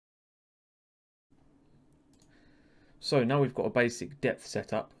So now we've got a basic depth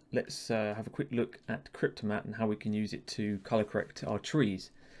setup. Let's have a quick look at Cryptomatte and how we can use it to color correct our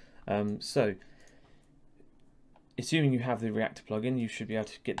trees. So assuming you have the Reactor plugin, you should be able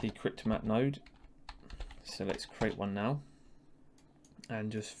to get the Cryptomatte node. So let's create one now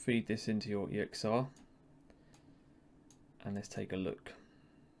and just feed this into your EXR and let's take a look.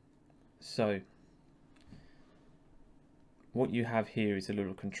 So what you have here is a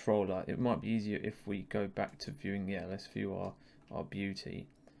little controller. It might be easier if we go back to viewing, let's view our beauty.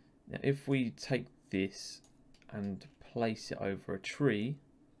 Now if we take this and place it over a tree,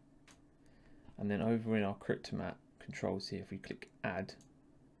 and then over in our Cryptomatte controls here, if we click add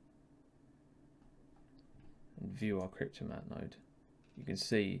and view our Cryptomatte node, you can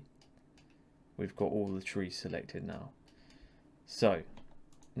see we've got all the trees selected now. So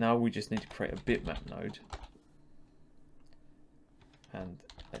now we just need to create a bitmap node, and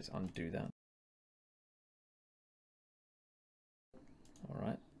let's undo that.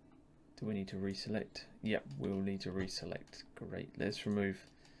 Alright, do we need to reselect? Yep, we'll need to reselect. Great, let's remove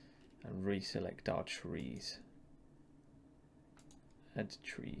and reselect our trees. Add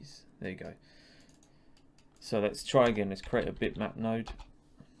trees, there you go. So let's try again, let's create a bitmap node.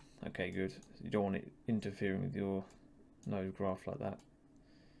 Okay, good. You don't want it interfering with your node graph like that.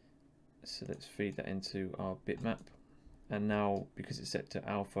 So let's feed that into our bitmap. And now, because it's set to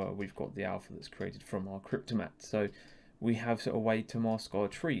alpha, we've got the alpha that's created from our Cryptomatte. So we have a way to mask our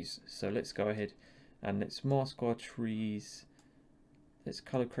trees. So let's go ahead and let's mask our trees. Let's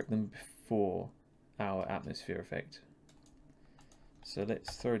color correct them before our atmosphere effect. So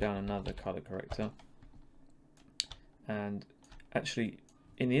let's throw down another color corrector. And actually,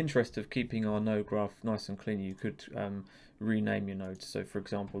 in the interest of keeping our node graph nice and clean, you could rename your nodes. So for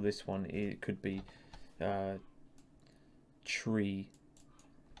example, this one, it could be tree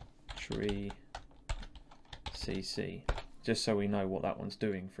CC, just so we know what that one's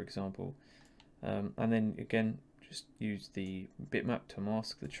doing, for example. And then again, just use the bitmap to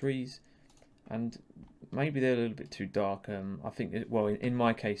mask the trees, and maybe they're a little bit too dark. I think, well, in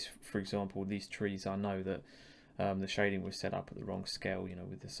my case, for example, these trees, I know that the shading was set up at the wrong scale,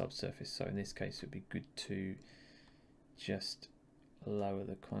 with the subsurface. So in this case, it would be good to just lower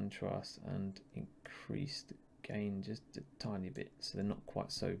the contrast and increase the gain just a tiny bit, so they're not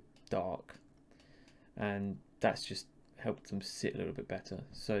quite so dark, and that's just helped them sit a little bit better.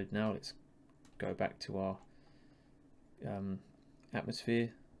 So now let's go back to our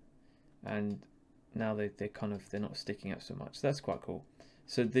atmosphere, and now they're not sticking out so much. So that's quite cool.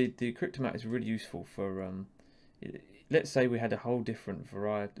 So the Cryptomatte is really useful for let's say we had a whole different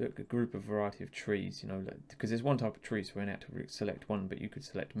variety, a group of variety of trees, because there's one type of tree, so we only have to select one, but you could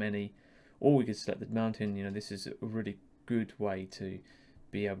select many, or we could select the mountain. This is a really good way to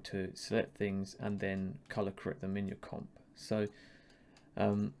be able to select things and then color correct them in your comp. So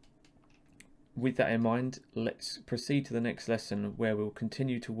with that in mind, let's proceed to the next lesson, where we'll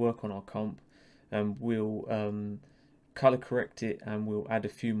continue to work on our comp, and we'll color correct it, and we'll add a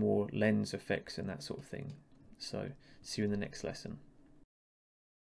few more lens effects and that sort of thing. So see you in the next lesson.